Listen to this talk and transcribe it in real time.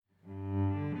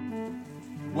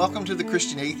Welcome to The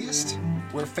Christian Atheist,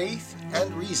 where faith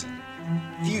and reason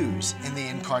fuse in the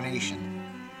Incarnation.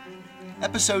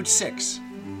 Episode 6,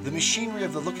 The Machinery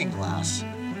of the Looking Glass,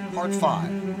 Part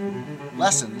 5,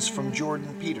 Lessons from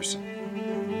Jordan Peterson.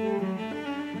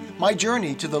 My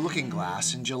journey to the Looking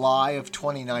Glass in July of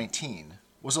 2019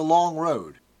 was a long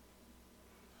road,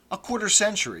 a quarter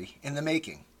century in the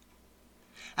making.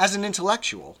 As an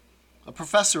intellectual, a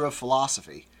professor of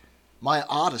philosophy, my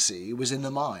odyssey was in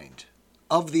the mind,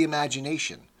 of the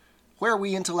imagination, where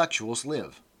we intellectuals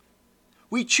live.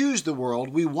 We choose the world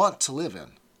we want to live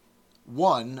in,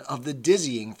 one of the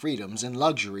dizzying freedoms and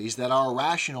luxuries that our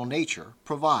rational nature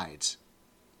provides.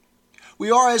 We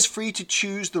are as free to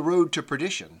choose the road to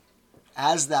perdition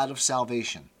as that of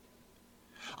salvation.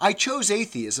 I chose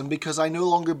atheism because I no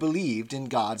longer believed in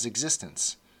God's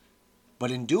existence.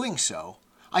 But in doing so,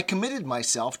 I committed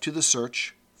myself to the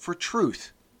search for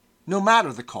truth, no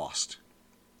matter the cost.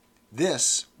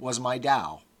 This was my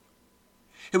Tao.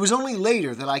 It was only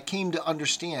later that I came to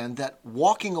understand that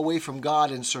walking away from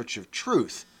God in search of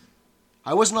truth,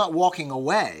 I was not walking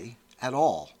away at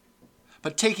all,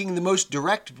 but taking the most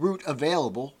direct route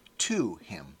available to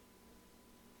Him.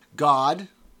 God,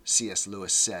 C.S.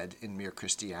 Lewis said in Mere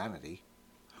Christianity,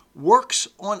 works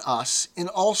on us in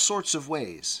all sorts of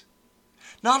ways,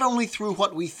 not only through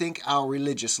what we think our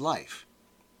religious life.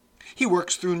 He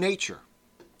works through nature,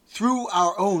 through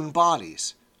our own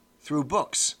bodies, through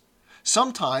books,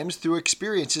 sometimes through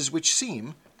experiences which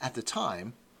seem, at the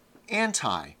time,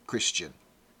 anti-Christian.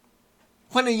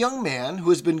 When a young man who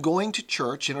has been going to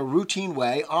church in a routine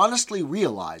way honestly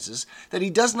realizes that he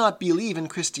does not believe in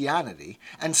Christianity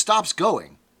and stops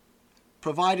going,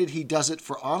 provided he does it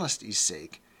for honesty's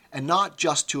sake and not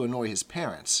just to annoy his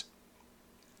parents,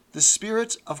 the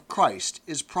Spirit of Christ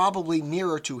is probably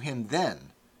nearer to him then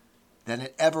than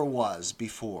it ever was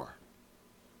before.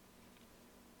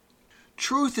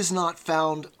 Truth is not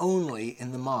found only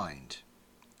in the mind,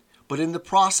 but in the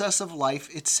process of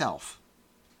life itself.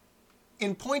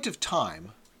 In point of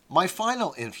time, my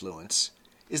final influence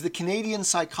is the Canadian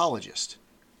psychologist,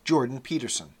 Jordan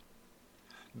Peterson.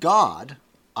 God,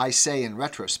 I say in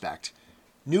retrospect,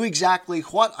 knew exactly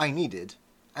what I needed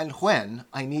and when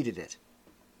I needed it.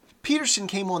 Peterson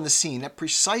came on the scene at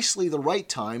precisely the right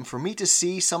time for me to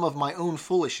see some of my own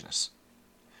foolishness,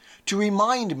 to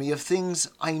remind me of things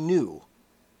I knew,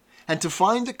 and to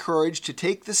find the courage to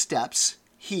take the steps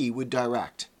he would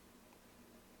direct.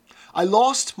 I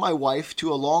lost my wife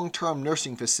to a long-term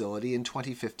nursing facility in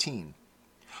 2015.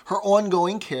 Her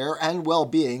ongoing care and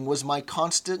well-being was my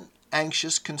constant,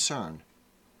 anxious concern.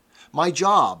 My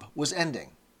job was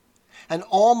ending, and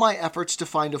all my efforts to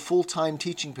find a full-time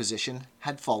teaching position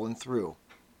had fallen through.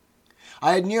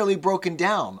 I had nearly broken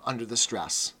down under the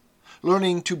stress.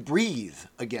 Learning to breathe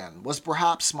again was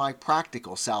perhaps my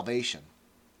practical salvation.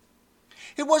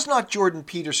 It was not Jordan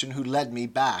Peterson who led me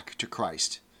back to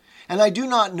Christ, and I do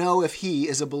not know if he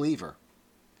is a believer.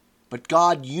 But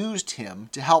God used him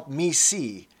to help me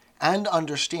see and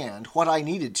understand what I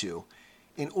needed to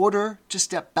in order to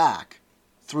step back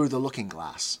through the looking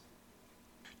glass.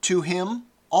 To him,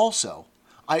 also,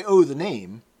 I owe the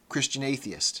name Christian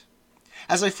Atheist,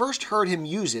 as I first heard him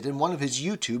use it in one of his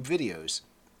YouTube videos.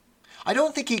 I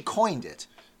don't think he coined it,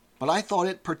 but I thought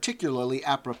it particularly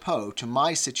apropos to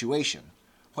my situation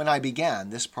when I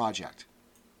began this project.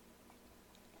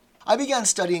 I began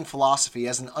studying philosophy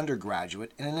as an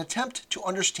undergraduate in an attempt to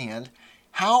understand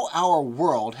how our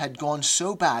world had gone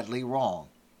so badly wrong.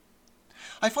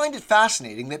 I find it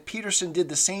fascinating that Peterson did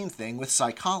the same thing with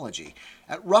psychology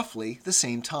at roughly the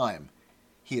same time.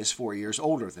 He is 4 years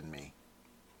older than me.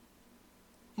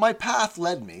 My path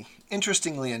led me,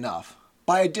 interestingly enough,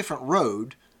 by a different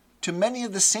road to many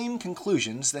of the same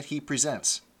conclusions that he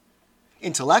presents.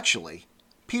 Intellectually,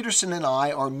 Peterson and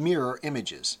I are mirror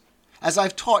images, as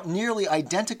I've taught nearly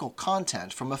identical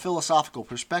content from a philosophical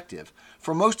perspective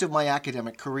for most of my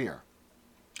academic career.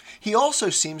 He also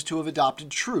seems to have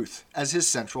adopted truth as his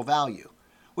central value,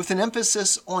 with an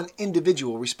emphasis on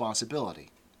individual responsibility.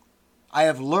 I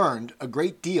have learned a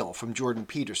great deal from Jordan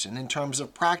Peterson in terms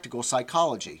of practical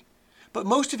psychology, but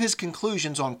most of his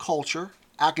conclusions on culture,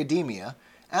 academia,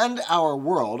 and our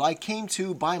world I came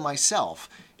to by myself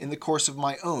in the course of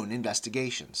my own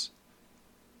investigations.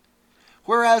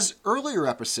 Whereas earlier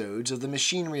episodes of The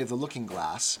Machinery of the Looking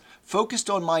Glass focused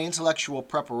on my intellectual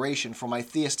preparation for my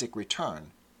theistic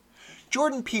return,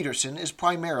 Jordan Peterson is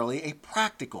primarily a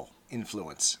practical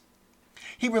influence.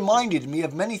 He reminded me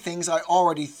of many things I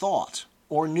already thought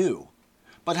or knew,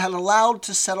 but had allowed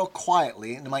to settle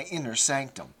quietly in my inner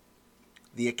sanctum.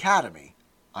 The academy,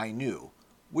 I knew,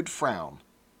 would frown.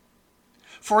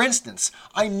 For instance,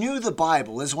 I knew the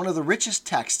Bible as one of the richest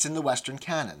texts in the Western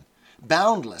canon,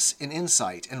 boundless in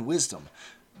insight and wisdom,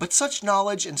 but such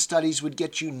knowledge and studies would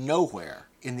get you nowhere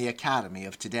in the academy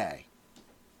of today.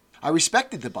 I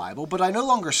respected the Bible, but I no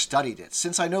longer studied it,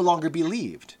 since I no longer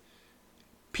believed.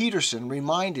 Peterson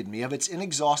reminded me of its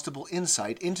inexhaustible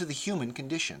insight into the human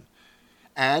condition,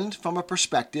 and from a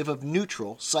perspective of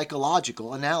neutral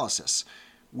psychological analysis,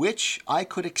 which I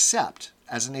could accept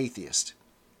as an atheist.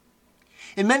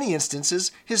 In many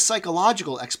instances, his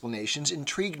psychological explanations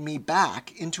intrigued me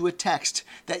back into a text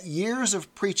that years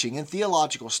of preaching and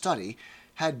theological study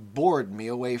had bored me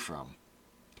away from.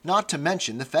 Not to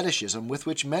mention the fetishism with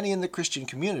which many in the Christian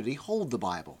community hold the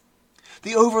Bible,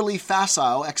 the overly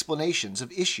facile explanations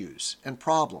of issues and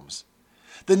problems,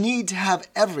 the need to have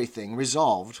everything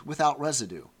resolved without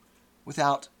residue,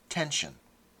 without tension.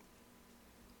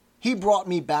 He brought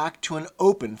me back to an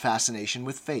open fascination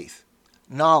with faith,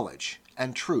 knowledge,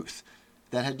 and truth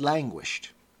that had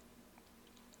languished.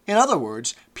 In other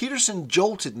words, Peterson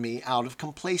jolted me out of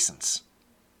complacence.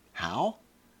 How?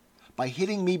 By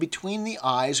hitting me between the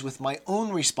eyes with my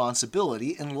own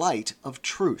responsibility in light of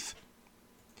truth.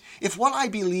 If what I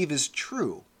believe is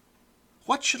true,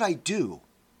 what should I do?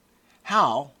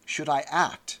 How should I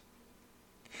act?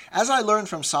 As I learned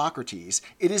from Socrates,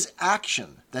 it is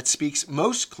action that speaks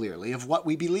most clearly of what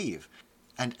we believe,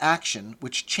 and action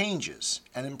which changes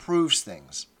and improves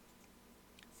things.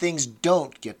 Things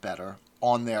don't get better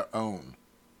on their own.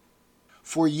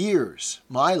 For years,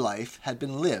 my life had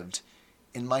been lived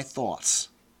in my thoughts,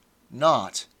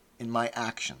 not in my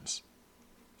actions.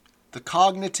 The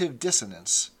cognitive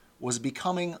dissonance was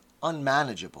becoming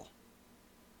unmanageable.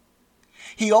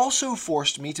 He also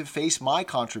forced me to face my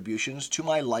contributions to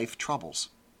my life troubles.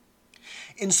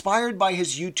 Inspired by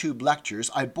his YouTube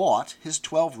lectures, I bought his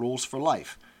 12 Rules for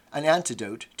Life, an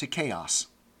antidote to chaos.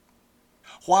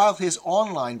 While his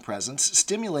online presence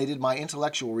stimulated my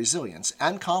intellectual resilience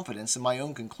and confidence in my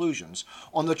own conclusions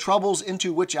on the troubles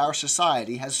into which our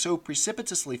society has so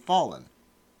precipitously fallen,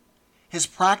 his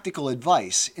practical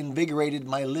advice invigorated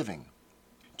my living,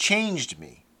 changed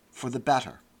me for the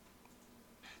better.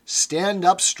 Stand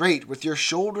up straight with your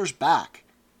shoulders back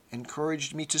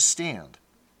encouraged me to stand,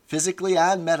 physically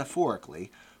and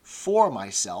metaphorically, for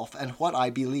myself and what I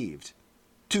believed,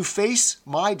 to face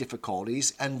my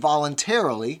difficulties and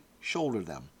voluntarily shoulder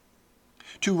them,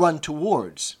 to run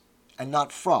towards and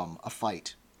not from a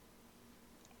fight.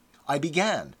 I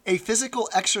began a physical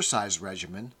exercise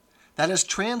regimen that has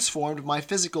transformed my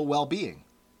physical well-being.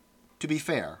 To be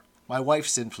fair, my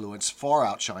wife's influence far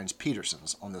outshines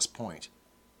Peterson's on this point.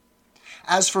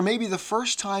 As for maybe the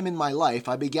first time in my life,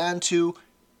 I began to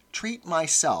treat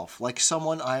myself like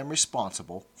someone I am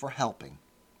responsible for helping.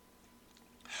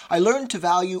 I learned to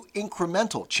value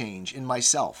incremental change in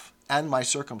myself and my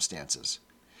circumstances,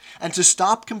 and to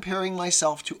stop comparing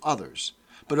myself to others,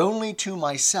 but only to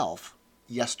myself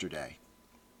yesterday.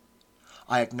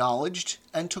 I acknowledged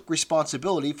and took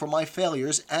responsibility for my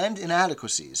failures and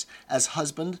inadequacies as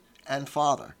husband and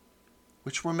father,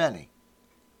 which were many.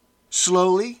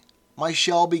 Slowly, my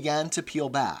shell began to peel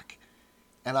back,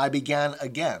 and I began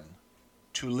again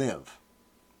to live.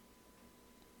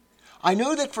 I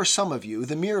know that for some of you,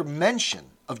 the mere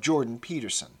mention of Jordan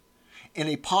Peterson in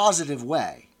a positive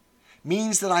way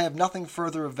means that I have nothing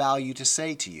further of value to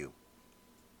say to you.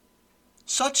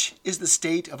 Such is the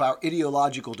state of our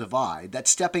ideological divide that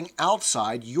stepping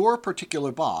outside your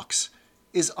particular box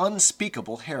is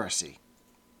unspeakable heresy.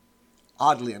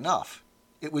 Oddly enough,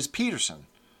 it was Peterson,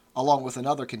 along with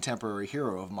another contemporary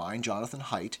hero of mine, Jonathan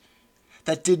Haidt,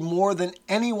 that did more than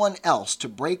anyone else to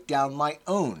break down my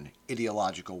own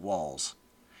ideological walls,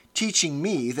 teaching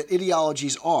me that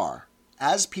ideologies are,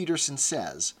 as Peterson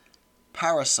says,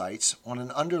 parasites on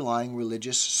an underlying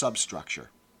religious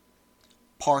substructure.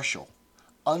 Partial,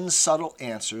 unsubtle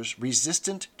answers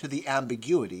resistant to the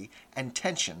ambiguity and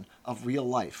tension of real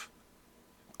life,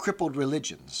 crippled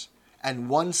religions, and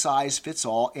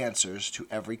one-size-fits-all answers to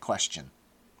every question.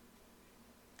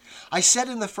 I said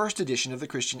in the first edition of The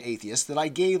Christian Atheist that I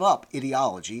gave up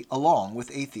ideology along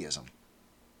with atheism.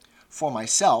 For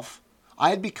myself, I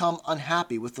had become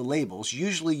unhappy with the labels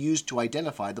usually used to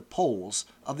identify the poles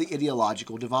of the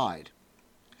ideological divide.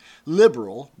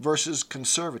 Liberal versus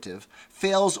conservative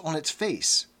fails on its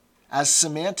face, as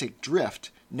semantic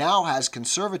drift now has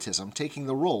conservatism taking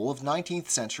the role of 19th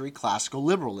century classical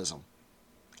liberalism,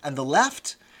 and the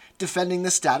left defending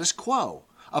the status quo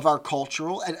of our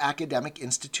cultural and academic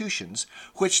institutions,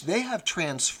 which they have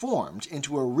transformed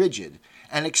into a rigid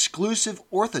and exclusive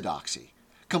orthodoxy,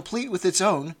 complete with its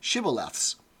own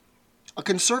shibboleths, a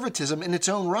conservatism in its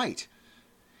own right,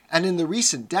 and in the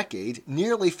recent decade,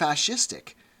 nearly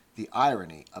fascistic. The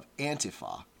irony of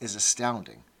Antifa is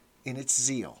astounding in its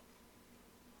zeal.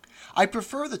 I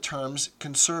prefer the terms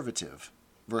conservative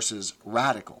versus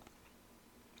radical,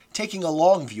 taking a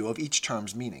long view of each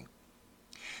term's meaning.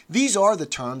 These are the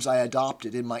terms I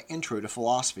adopted in my Intro to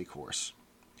Philosophy course.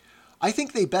 I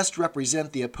think they best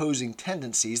represent the opposing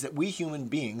tendencies that we human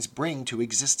beings bring to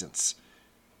existence.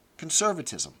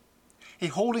 Conservatism, a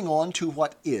holding on to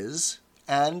what is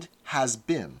and has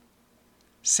been.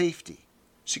 Safety,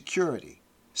 security,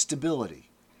 stability,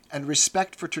 and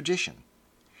respect for tradition,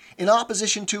 in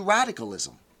opposition to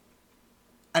radicalism,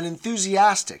 an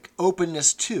enthusiastic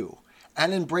openness to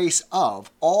and embrace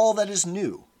of all that is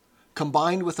new,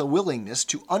 combined with a willingness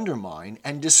to undermine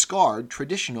and discard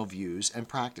traditional views and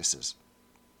practices.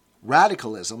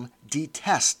 Radicalism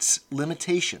detests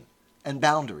limitation and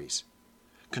boundaries.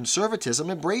 Conservatism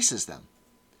embraces them.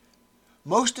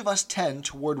 Most of us tend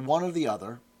toward one or the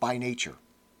other by nature.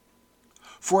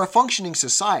 For a functioning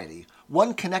society,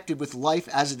 one connected with life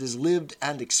as it is lived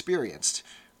and experienced,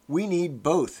 we need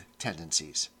both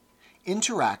tendencies,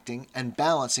 interacting and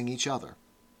balancing each other.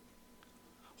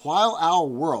 While our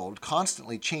world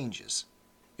constantly changes,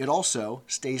 it also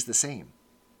stays the same.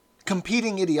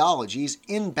 Competing ideologies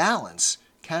in balance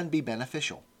can be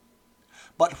beneficial.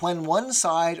 But when one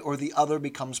side or the other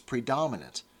becomes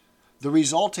predominant, the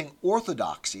resulting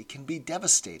orthodoxy can be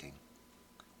devastating.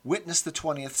 Witness the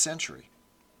 20th century.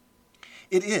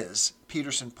 It is,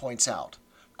 Peterson points out,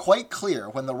 quite clear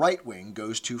when the right wing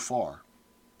goes too far,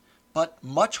 but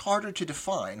much harder to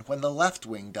define when the left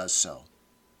wing does so.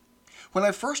 When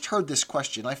I first heard this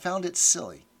question, I found it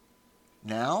silly.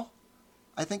 Now,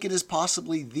 I think it is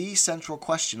possibly the central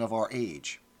question of our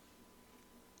age.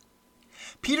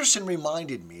 Peterson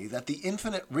reminded me that the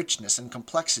infinite richness and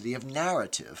complexity of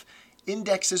narrative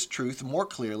indexes truth more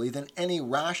clearly than any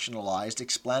rationalized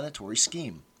explanatory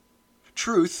scheme.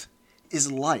 Truth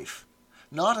is life,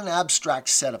 not an abstract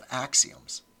set of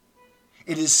axioms.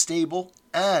 It is stable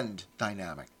and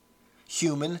dynamic,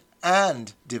 human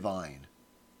and divine.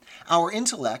 Our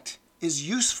intellect is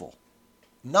useful,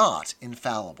 not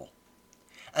infallible,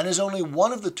 and is only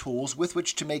one of the tools with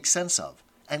which to make sense of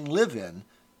and live in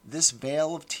this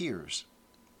vale of tears.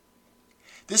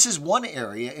 This is one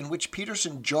area in which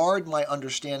Peterson jarred my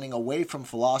understanding away from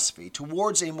philosophy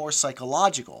towards a more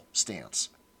psychological stance.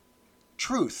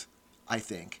 Truth, I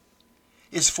think,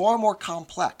 is far more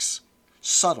complex,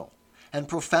 subtle, and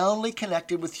profoundly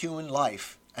connected with human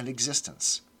life and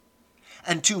existence,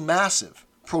 and too massive,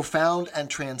 profound, and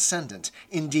transcendent,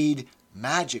 indeed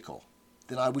magical,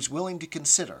 than I was willing to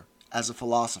consider as a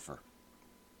philosopher.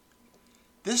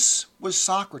 This was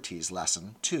Socrates'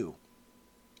 lesson, too.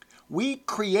 We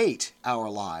create our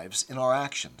lives in our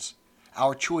actions,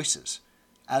 our choices,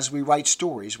 as we write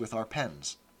stories with our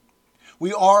pens.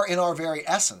 We are, in our very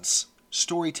essence,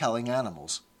 storytelling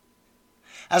animals.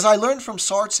 As I learned from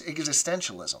Sartre's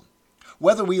existentialism,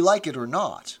 whether we like it or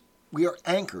not, we are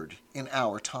anchored in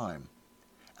our time,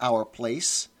 our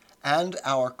place, and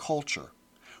our culture,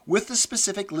 with the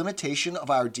specific limitation of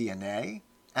our DNA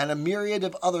and a myriad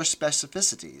of other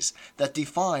specificities that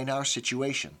define our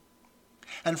situation.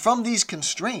 And from these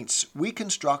constraints, we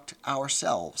construct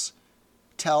ourselves,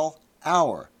 tell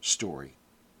our story.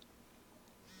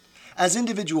 As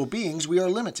individual beings, we are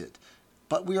limited,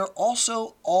 but we are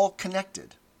also all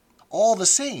connected, all the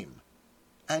same,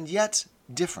 and yet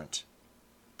different,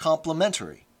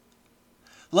 complementary.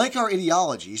 Like our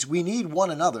ideologies, we need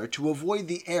one another to avoid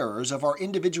the errors of our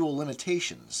individual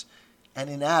limitations and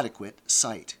inadequate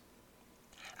sight.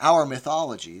 Our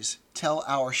mythologies tell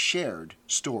our shared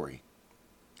story.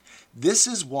 This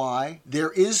is why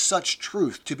there is such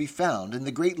truth to be found in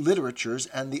the great literatures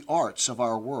and the arts of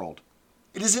our world.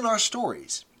 It is in our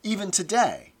stories, even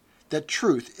today, that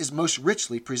truth is most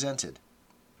richly presented.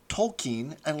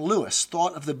 Tolkien and Lewis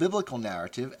thought of the biblical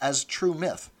narrative as true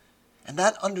myth, and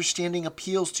that understanding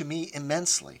appeals to me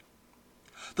immensely.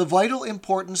 The vital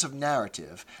importance of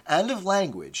narrative and of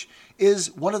language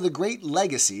is one of the great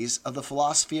legacies of the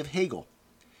philosophy of Hegel,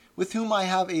 with whom I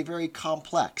have a very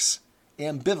complex,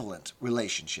 ambivalent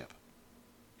relationship.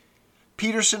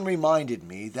 Peterson reminded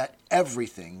me that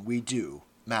everything we do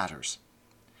matters.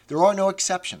 There are no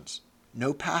exceptions,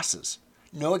 no passes,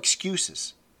 no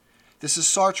excuses. This is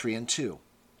Sartrean too.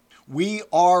 We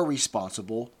are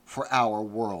responsible for our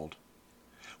world.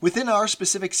 Within our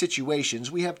specific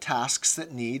situations, we have tasks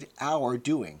that need our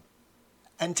doing.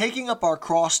 And taking up our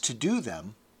cross to do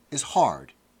them is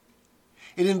hard.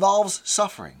 It involves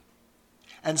suffering.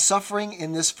 And suffering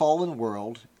in this fallen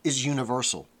world is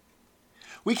universal.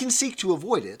 We can seek to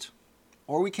avoid it,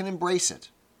 or we can embrace it.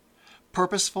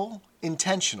 Purposeful,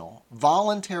 intentional,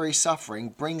 voluntary suffering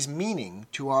brings meaning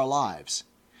to our lives.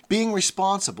 Being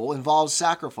responsible involves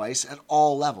sacrifice at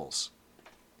all levels.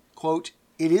 Quote,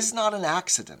 "It is not an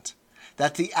accident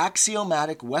that the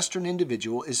axiomatic Western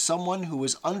individual is someone who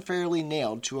was unfairly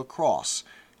nailed to a cross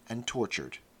and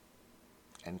tortured."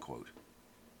 End quote.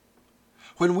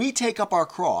 When we take up our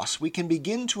cross, we can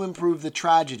begin to improve the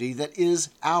tragedy that is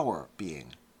our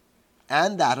being,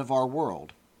 and that of our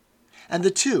world. And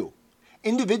the two,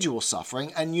 individual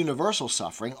suffering and universal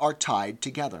suffering, are tied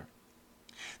together.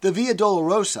 The Via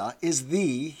Dolorosa is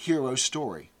the hero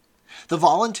story, the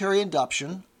voluntary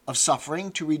adoption of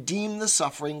suffering to redeem the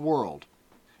suffering world.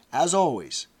 As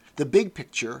always, the big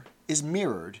picture is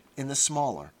mirrored in the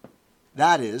smaller.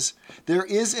 That is, there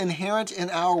is inherent in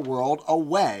our world a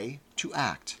way to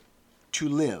act, to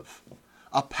live,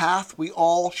 a path we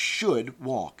all should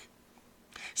walk.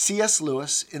 C.S.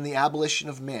 Lewis, in The Abolition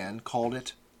of Man, called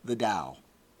it the Tao.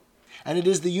 And it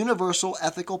is the universal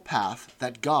ethical path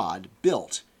that God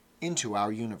built into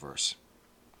our universe.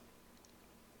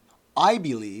 I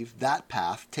believe that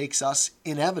path takes us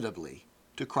inevitably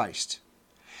to Christ,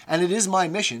 and it is my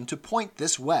mission to point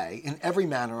this way in every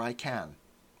manner I can.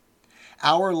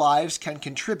 Our lives can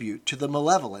contribute to the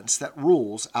malevolence that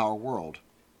rules our world,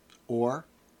 or,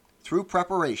 through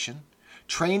preparation,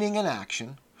 training, and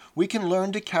action, we can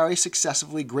learn to carry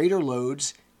successively greater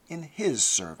loads in His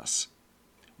service.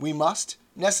 We must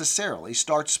necessarily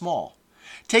start small,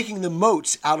 taking the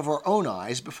motes out of our own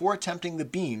eyes before attempting the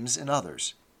beams in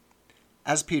others.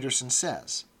 As Peterson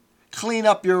says, "Clean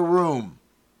up your room."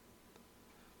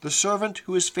 The servant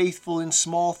who is faithful in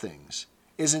small things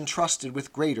is entrusted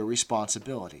with greater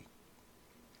responsibility.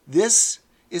 This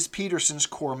is Peterson's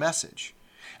core message,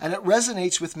 and it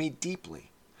resonates with me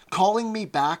deeply, calling me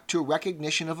back to a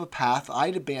recognition of a path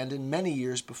I'd abandoned many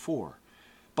years before,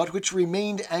 but which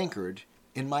remained anchored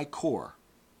in my core: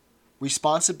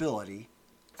 responsibility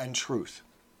and truth.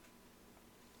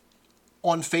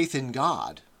 On faith in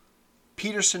God,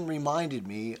 Peterson reminded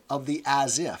me of the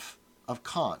as if of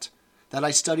Kant that I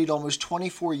studied almost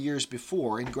 24 years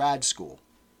before in grad school.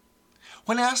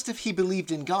 When asked if he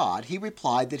believed in God, he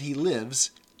replied that he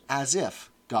lives as if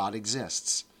God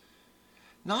exists.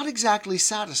 Not exactly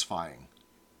satisfying,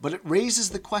 but it raises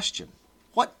the question,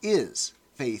 what is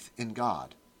faith in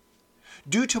God?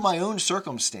 Due to my own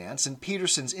circumstance and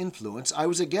Peterson's influence, I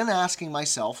was again asking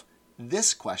myself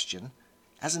this question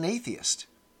as an atheist,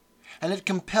 and it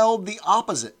compelled the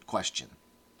opposite question.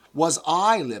 Was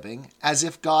I living as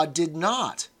if God did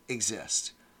not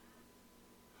exist?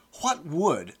 What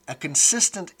would a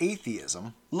consistent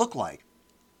atheism look like?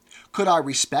 Could I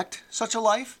respect such a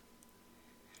life?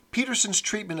 Peterson's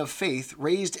treatment of faith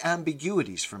raised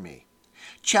ambiguities for me,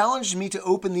 challenged me to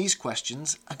open these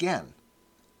questions again.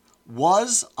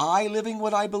 Was I living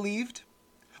what I believed?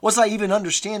 Was I even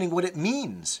understanding what it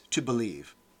means to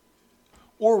believe?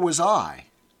 Or was I,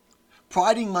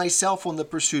 priding myself on the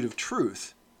pursuit of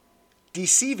truth,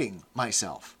 deceiving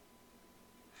myself?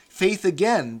 Faith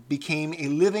again became a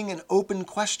living and open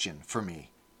question for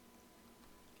me.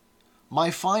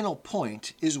 My final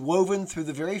point is woven through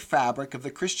the very fabric of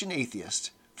the Christian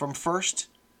atheist from first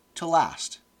to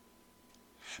last.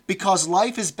 Because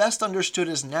life is best understood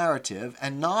as narrative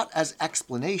and not as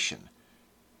explanation,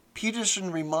 Peterson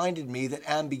reminded me that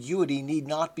ambiguity need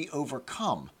not be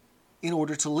overcome in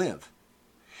order to live,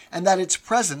 and that its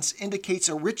presence indicates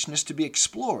a richness to be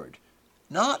explored,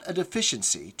 not a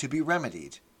deficiency to be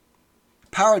remedied.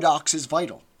 Paradox is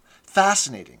vital,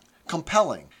 fascinating,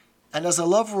 compelling, and as a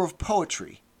lover of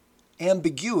poetry,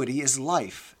 ambiguity is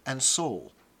life and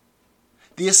soul.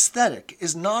 The aesthetic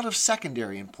is not of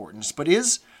secondary importance, but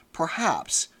is,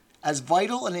 perhaps, as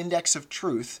vital an index of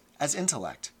truth as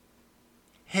intellect.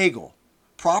 Hegel,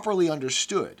 properly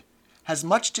understood, has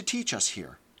much to teach us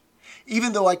here,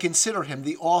 even though I consider him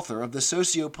the author of the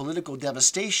socio-political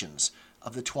devastations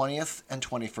of the 20th and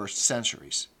 21st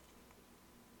centuries.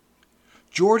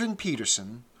 Jordan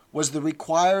Peterson was the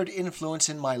required influence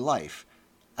in my life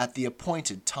at the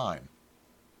appointed time.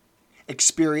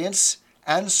 Experience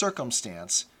and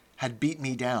circumstance had beat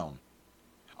me down.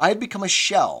 I had become a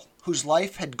shell whose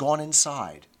life had gone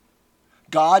inside.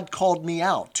 God called me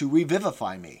out to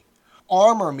revivify me,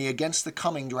 armor me against the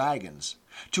coming dragons,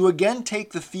 to again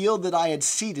take the field that I had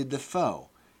ceded the foe,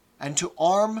 and to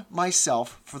arm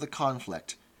myself for the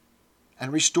conflict,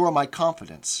 and restore my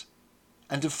confidence,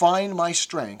 and to find my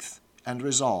strength and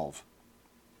resolve.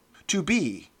 To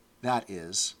be, that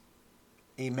is,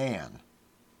 a man,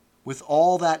 with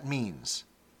all that means.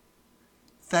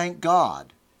 Thank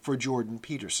God for Jordan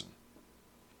Peterson.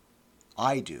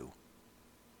 I do.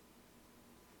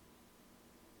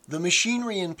 the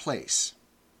machinery in place,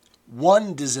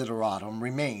 one desideratum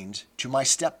remained to my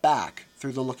step back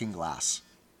through the looking glass.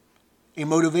 A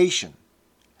motivation,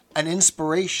 an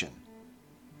inspiration,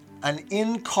 an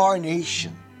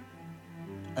incarnation,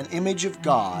 an image of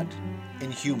God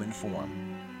in human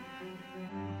form.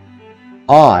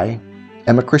 I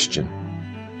am a Christian,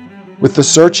 with the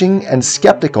searching and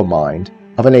skeptical mind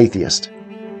of an atheist.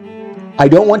 I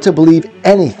don't want to believe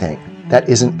anything that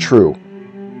isn't true.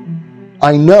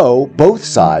 I know both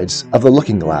sides of the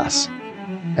looking glass,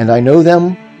 and I know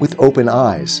them with open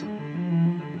eyes.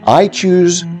 I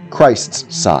choose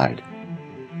Christ's side.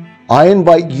 I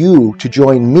invite you to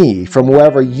join me from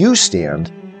wherever you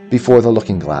stand before the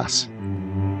looking glass.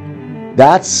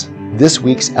 That's this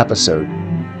week's episode.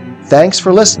 Thanks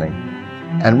for listening,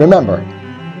 and remember,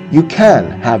 you can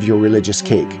have your religious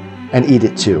cake and eat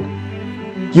it too.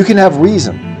 You can have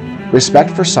reason,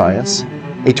 respect for science,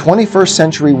 a 21st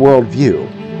century worldview,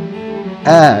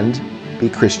 and be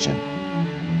Christian.